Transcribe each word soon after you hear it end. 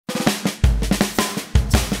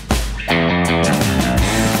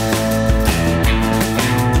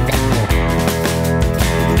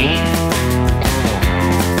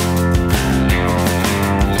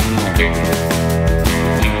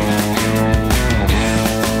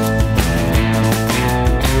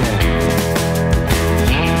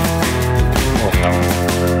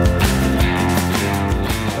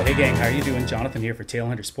Stephen here for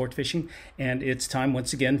Tailhunter Sportfishing, and it's time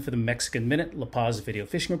once again for the Mexican Minute La Paz video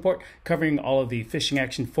fishing report, covering all of the fishing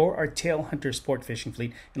action for our Tailhunter Sportfishing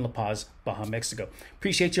fleet in La Paz, Baja, Mexico.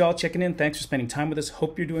 Appreciate you all checking in. Thanks for spending time with us.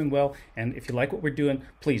 Hope you're doing well, and if you like what we're doing,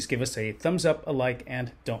 please give us a thumbs up, a like,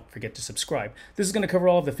 and don't forget to subscribe. This is going to cover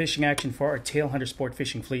all of the fishing action for our Tailhunter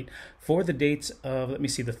Sportfishing fleet for the dates of, the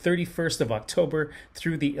 31st of October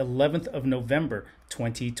through the 11th of November,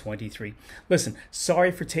 2023. Listen,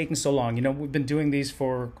 sorry for taking so long. You know, we've been doing these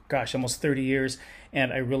for, gosh, almost 30 years,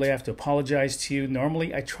 and I really have to apologize to you.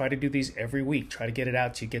 Normally, I try to do these every week, try to get it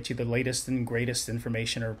out to you, get you the latest and greatest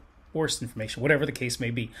information, or worst information, whatever the case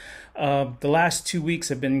may be. The last 2 weeks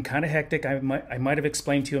have been kind of hectic. I might have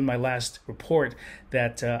explained to you in my last report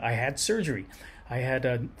that I had surgery. I had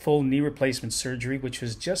a full knee replacement surgery, which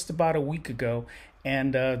was just about a week ago,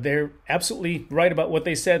 and they're absolutely right about what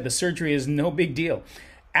they said. The surgery is no big deal.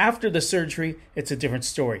 After the surgery, it's a different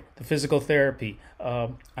story. The physical therapy.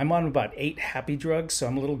 I'm on about 8 happy drugs, so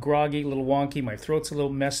I'm a little groggy, a little wonky. My throat's a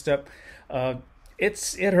little messed up.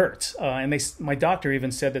 It hurts, and my doctor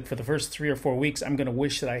even said that for the first 3 or 4 weeks, I'm going to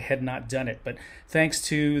wish that I had not done it. But thanks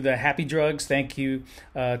to the happy drugs, thank you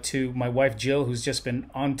to my wife Jill, who's just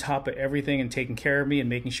been on top of everything and taking care of me and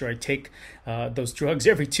making sure I take those drugs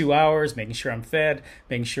every 2 hours, making sure I'm fed,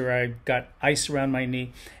 making sure I got ice around my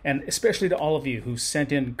knee, and especially to all of you who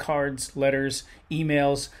sent in cards, letters,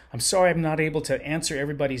 emails. I'm sorry I'm not able to answer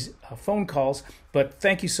everybody's phone calls, but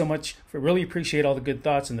thank you so much. Really appreciate all the good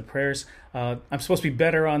thoughts and the prayers. I'm supposed to be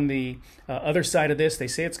better on the other side of this. They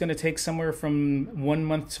say it's going to take somewhere from 1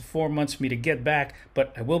 month to 4 months for me to get back,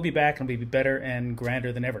 but I will be back and will be better and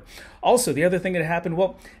grander than ever. Also, the other thing that happened,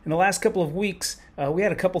 well, in the last couple of weeks, we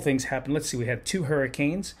had a couple things happen. Let's see, we had 2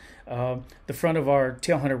 hurricanes. The front of our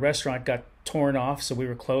Tailhunter restaurant got torn off, so we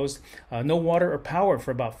were closed. No water or power for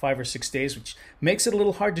about 5 or 6 days, which makes it a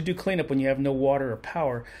little hard to do cleanup when you have no water or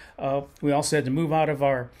power. We also had to move out of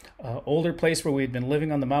our older place where we had been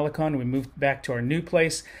living on the Malecon. We moved back to our new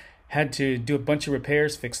place, had to do a bunch of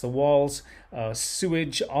repairs, fix the walls,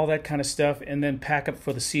 sewage, all that kind of stuff, and then pack up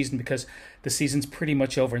for the season because the season's pretty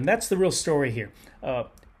much over. And that's the real story here.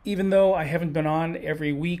 Even though I haven't been on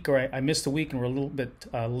every week, or I missed a week and we're a little bit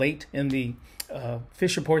late in the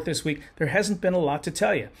fish report this week, there hasn't been a lot to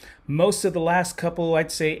tell you. Most of the last couple,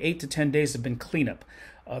 I'd say 8 to 10 days, have been cleanup.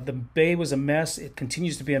 The bay was a mess. It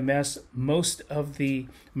continues to be a mess. Most of the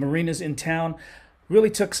marinas in town really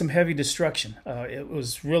took some heavy destruction. It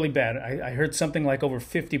was really bad. I heard something like over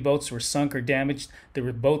 50 boats were sunk or damaged. There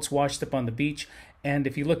were boats washed up on the beach. And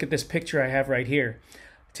if you look at this picture I have right here,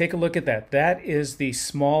 take a look at that. That is the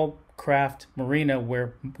small craft marina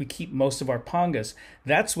where we keep most of our pangas.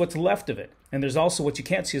 That's what's left of it. And there's also what you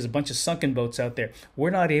can't see is a bunch of sunken boats out there. We're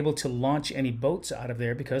not able to launch any boats out of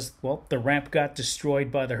there because, well, the ramp got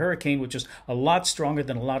destroyed by the hurricane, which was a lot stronger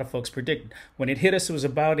than a lot of folks predicted. When it hit us, it was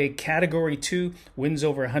about a Category 2, winds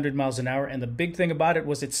over 100 miles an hour. And the big thing about it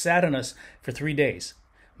was it sat on us for 3 days.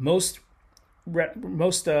 Most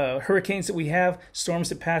hurricanes that we have, storms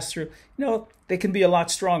that pass through, you know, they can be a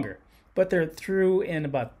lot stronger, but they're through in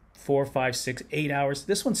about 4, 5, 6, 8 hours.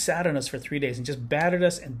 This one sat on us for 3 days and just battered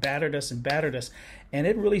us and battered us and battered us, and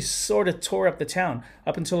it really sort of tore up the town.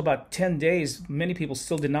 Up until about 10 days, many people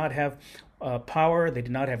still did not have power. They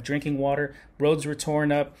did not have drinking water. Roads were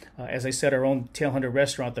torn up. As I said, our own Tailhunter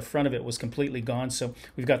restaurant, the front of it was completely gone, so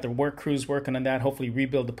we've got the work crews working on that, hopefully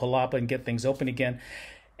rebuild the palapa and get things open again.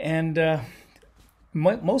 And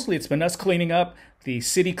mostly it's been us cleaning up, the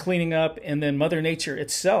city cleaning up, and then Mother Nature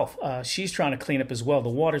itself. She's trying to clean up as well. The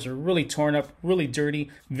waters are really torn up, really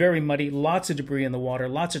dirty, very muddy, lots of debris in the water,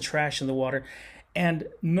 lots of trash in the water. And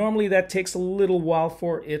normally that takes a little while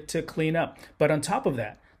for it to clean up. But on top of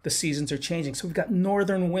that, the seasons are changing. So we've got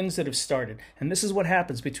northern winds that have started. And this is what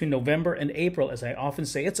happens between November and April. As I often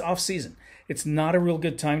say, it's off season. It's not a real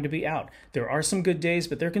good time to be out. There are some good days,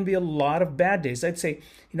 but there can be a lot of bad days. I'd say,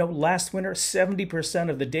 you know, last winter, 70%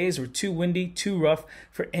 of the days were too windy, too rough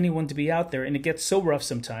for anyone to be out there. And it gets so rough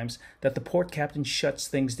sometimes that the port captain shuts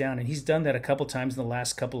things down. And he's done that a couple times in the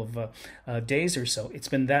last couple of days or so. It's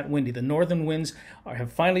been that windy. The northern winds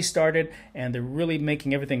have finally started, and they're really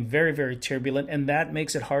making everything very, very turbulent. And that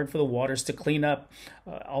makes it hard for the waters to clean up,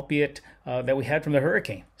 albeit that we had from the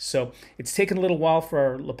hurricane. So it's taken a little while for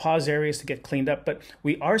our La Paz areas to get cleaned up, but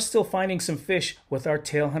we are still finding some fish with our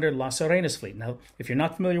Tailhunter Las Arenas fleet. Now, if you're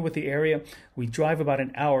not familiar with the area, we drive about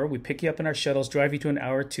an hour. We pick you up in our shuttles, drive you to an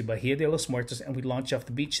hour to Bahia de los Muertos, and we launch off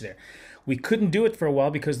the beach there. We couldn't do it for a while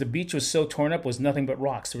because the beach was so torn up, it was nothing but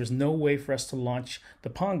rocks. There was no way for us to launch the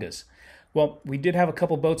pangas. Well, we did have a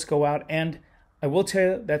couple boats go out, and I will tell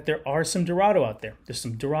you that there are some Dorado out there. There's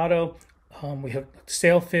some Dorado We have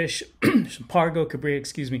sailfish, some pargo, cabria,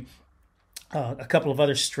 excuse me, a couple of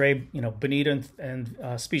other stray, bonita and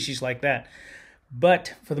species like that.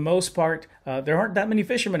 But for the most part, there aren't that many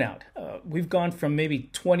fishermen out. We've gone from maybe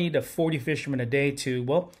 20 to 40 fishermen a day to,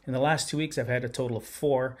 well, in the last 2 weeks, I've had a total of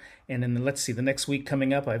 4. And then let's see, the next week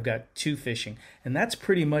coming up, I've got 2 fishing. And that's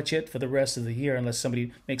pretty much it for the rest of the year, unless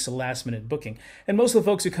somebody makes a last minute booking. And most of the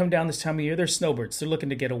folks who come down this time of year, they're snowbirds. They're looking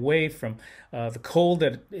to get away from the cold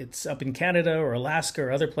that it's up in Canada or Alaska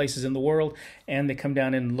or other places in the world. And they come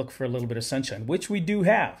down and look for a little bit of sunshine, which we do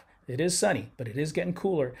have. It is sunny, but it is getting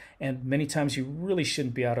cooler, and many times you really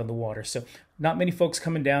shouldn't be out on the water. So not many folks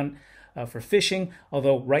coming down for fishing,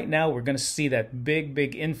 although right now we're going to see that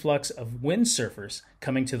big influx of windsurfers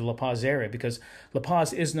coming to the La Paz area, because La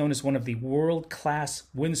Paz is known as one of the world-class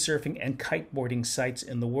windsurfing and kiteboarding sites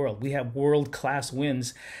in the world. We have world-class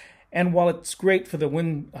winds, and while it's great for the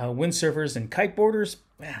windsurfers and kiteboarders,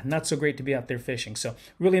 not so great to be out there fishing. So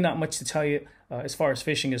really not much to tell you as far as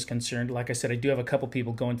fishing is concerned. Like I said, I do have a couple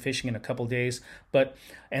people going fishing in a couple days,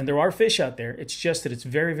 and there are fish out there. It's just that it's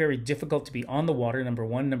very difficult to be on the water, number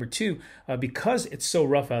one. Number two, because it's so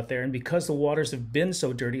rough out there and because the waters have been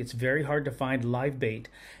so dirty, it's very hard to find live bait.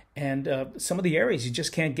 And some of the areas you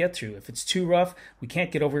just can't get through. If it's too rough, we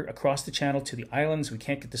can't get over across the channel to the islands. We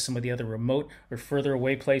can't get to some of the other remote or further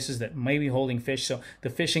away places that may be holding fish. So the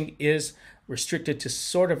fishing is restricted to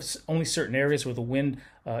sort of only certain areas where the wind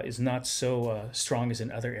is not so strong as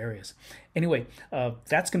in other areas. Anyway,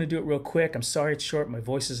 that's going to do it real quick. I'm sorry it's short. My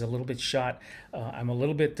voice is a little bit shot. I'm a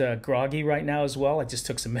little bit groggy right now as well. I just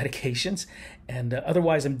took some medications. And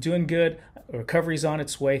otherwise, I'm doing good. Recovery's on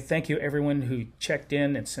its way. Thank you, everyone who checked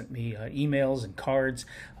in and sent me emails and cards,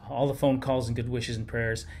 all the phone calls and good wishes and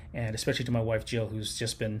prayers, and especially to my wife, Jill, who's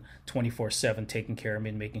just been 24/7 taking care of me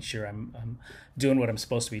and making sure I'm doing what I'm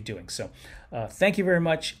supposed to be doing. So thank you very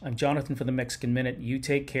much. I'm Jonathan for the Mexican Minute. You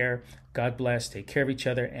take care. God bless. Take care of each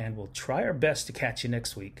other, and we'll try our best to catch you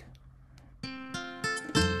next week.